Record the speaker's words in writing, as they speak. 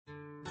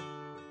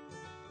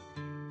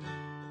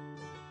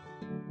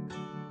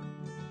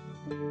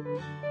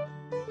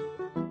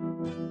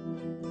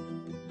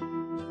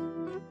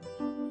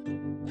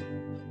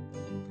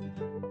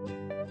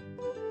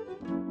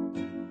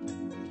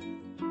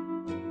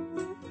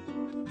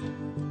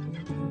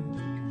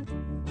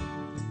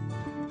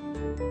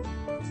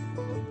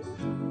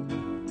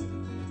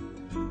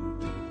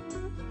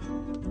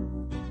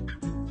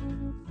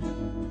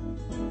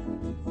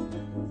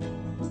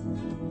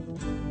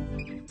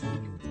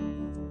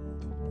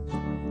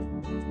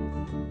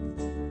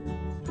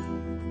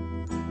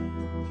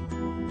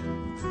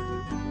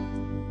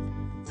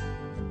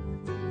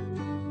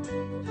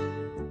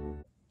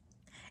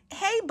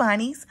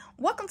bunnies.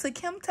 Welcome to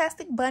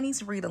Kimtastick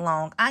Bunnies Read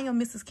Along. I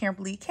am Mrs.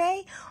 Kimberly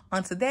K.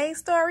 On today's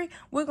story,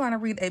 we're going to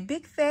read A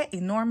Big Fat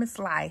Enormous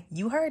Lie.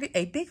 You heard it,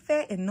 A Big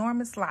Fat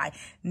Enormous Lie.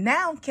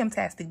 Now,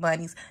 Kimtastic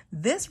Bunnies,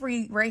 this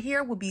read right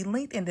here will be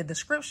linked in the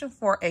description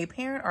for a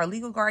parent or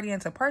legal guardian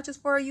to purchase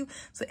for you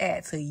to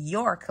add to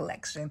your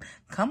collection.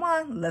 Come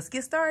on, let's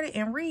get started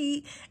and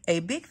read A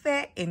Big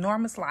Fat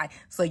Enormous Lie.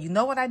 So you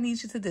know what I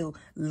need you to do.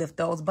 Lift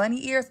those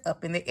bunny ears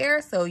up in the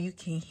air so you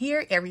can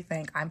hear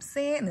everything I'm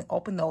saying, and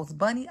open those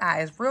bunny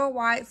eyes real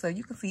wide so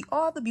you can see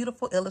all the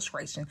beautiful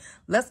illustration.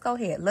 Let's go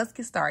ahead. Let's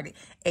get started.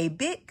 A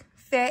big,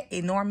 fat,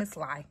 enormous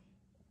lie.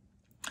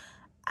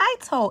 I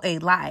told a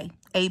lie.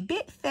 A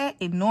big, fat,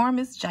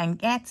 enormous,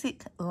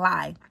 gigantic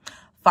lie.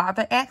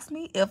 Father asked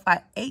me if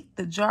I ate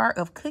the jar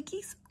of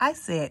cookies. I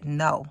said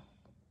no.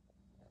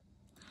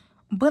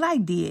 But I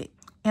did,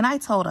 and I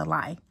told a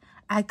lie.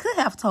 I could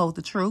have told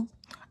the truth.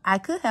 I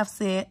could have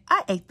said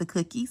I ate the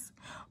cookies,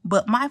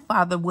 but my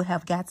father would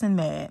have gotten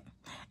mad,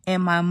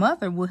 and my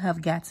mother would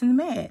have gotten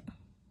mad.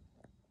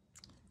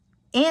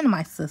 And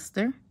my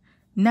sister.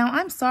 Now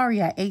I'm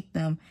sorry I ate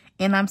them,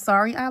 and I'm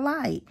sorry I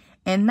lied,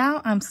 and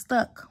now I'm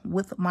stuck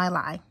with my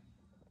lie.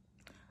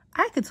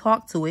 I could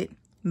talk to it,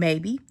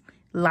 maybe.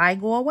 Lie,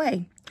 go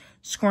away.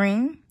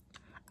 Scream,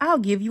 I'll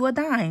give you a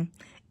dime.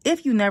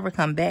 If you never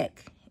come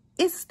back,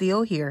 it's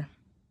still here.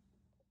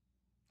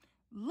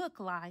 Look,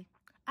 lie,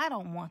 I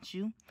don't want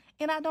you,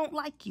 and I don't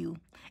like you,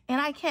 and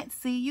I can't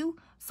see you,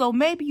 so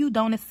maybe you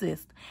don't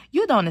exist.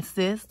 You don't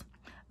exist.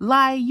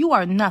 Lie, you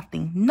are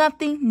nothing,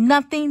 nothing,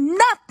 nothing,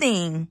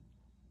 nothing.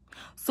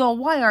 So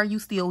why are you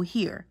still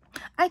here?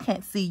 I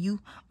can't see you,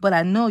 but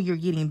I know you're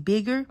getting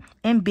bigger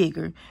and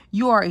bigger.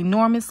 You are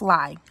enormous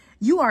lie.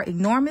 You are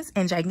enormous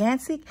and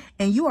gigantic,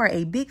 and you are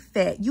a big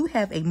fat. You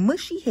have a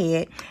mushy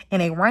head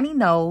and a runny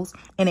nose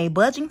and a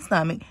budging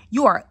stomach.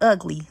 You are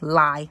ugly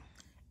lie.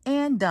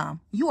 And dumb.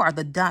 You are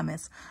the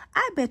dumbest.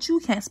 I bet you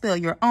can't spell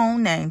your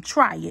own name.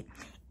 Try it.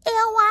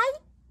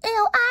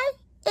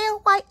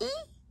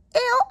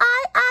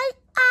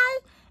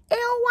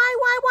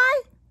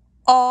 L-I-L-I-L-I-E-L-I-I-I-L-Y-Y-Y.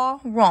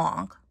 All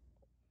wrong.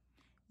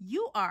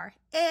 You are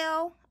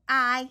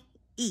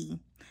L-I-E.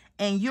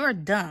 And you're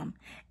dumb.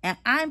 And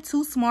I'm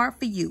too smart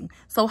for you.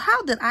 So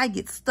how did I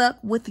get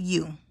stuck with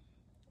you?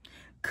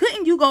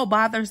 Couldn't you go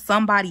bother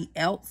somebody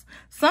else?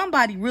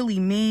 Somebody really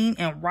mean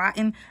and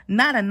rotten,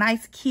 not a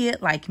nice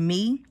kid like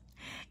me?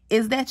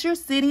 Is that you're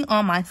sitting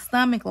on my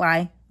stomach,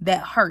 lie?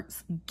 That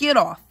hurts. Get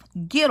off.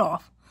 Get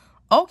off.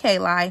 Okay,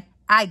 lie.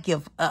 I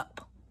give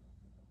up.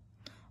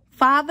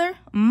 Father,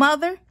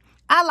 mother,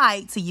 I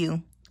lied to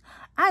you.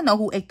 I know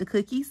who ate the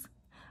cookies.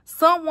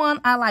 Someone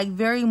I like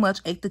very much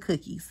ate the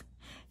cookies.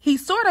 He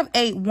sort of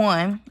ate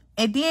one,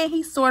 and then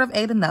he sort of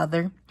ate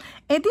another,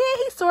 and then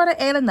he sort of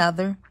ate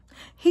another.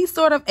 He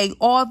sort of ate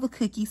all the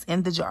cookies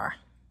in the jar.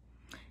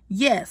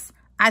 Yes,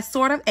 I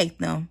sort of ate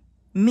them.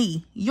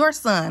 Me, your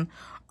son.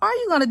 Are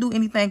you going to do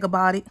anything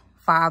about it?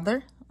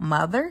 Father,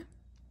 mother?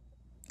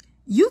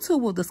 You two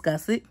will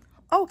discuss it.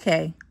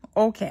 Okay,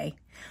 okay.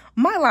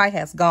 My lie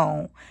has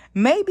gone.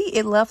 Maybe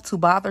it left to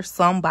bother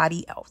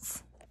somebody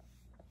else.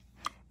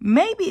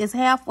 Maybe it's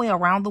halfway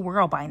around the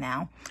world by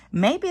now.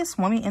 Maybe it's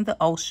swimming in the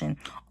ocean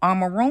or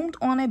marooned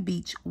on a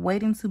beach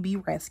waiting to be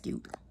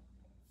rescued.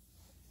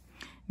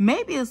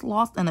 Maybe it's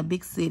lost in a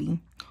big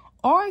city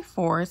or a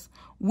forest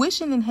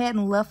wishing it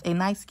hadn't left a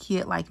nice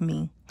kid like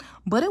me.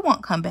 But it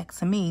won't come back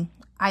to me.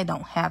 I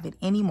don't have it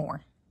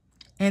anymore.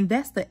 And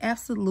that's the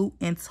absolute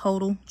and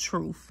total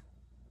truth.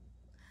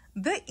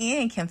 The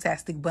end,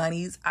 Kimtastic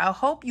Bunnies. I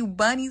hope you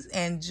bunnies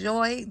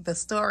enjoyed the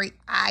story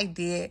I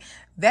did.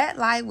 That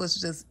lie was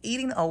just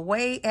eating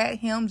away at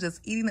him,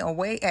 just eating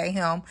away at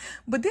him.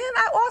 But then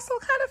I also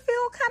kind of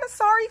feel kind of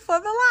sorry for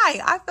the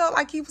lie. I felt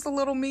like he was a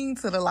little mean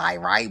to the lie,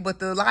 right? But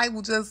the lie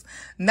will just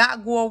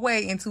not go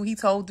away until he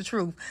told the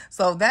truth.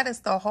 So that is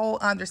the whole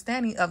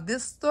understanding of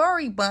this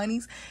story,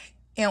 bunnies.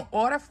 In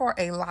order for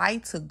a lie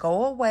to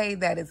go away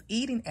that is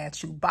eating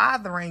at you,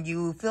 bothering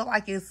you, feel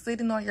like it's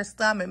sitting on your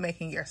stomach,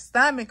 making your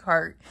stomach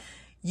hurt,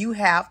 you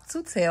have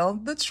to tell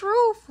the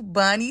truth,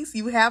 bunnies.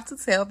 You have to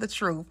tell the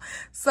truth.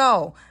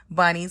 So,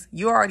 bunnies,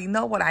 you already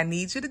know what I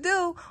need you to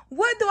do.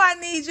 What do I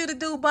need you to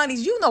do,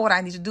 bunnies? You know what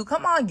I need you to do.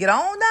 Come on, get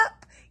on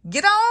up.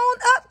 Get on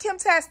up,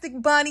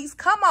 Kimtastic Bunnies.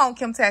 Come on,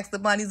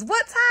 Kimtastic Bunnies.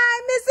 What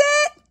time is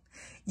it?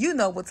 You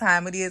know what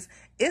time it is.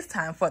 It's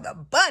time for the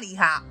bunny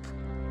hop.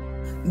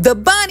 The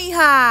bunny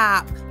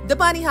hop, the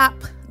bunny hop,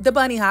 the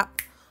bunny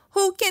hop.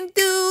 Who can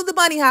do the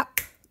bunny hop?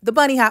 The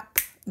bunny hop,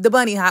 the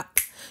bunny hop.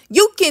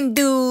 You can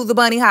do the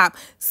bunny hop.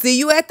 See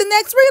you at the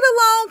next read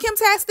along,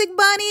 Kimtastic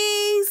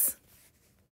Bunnies.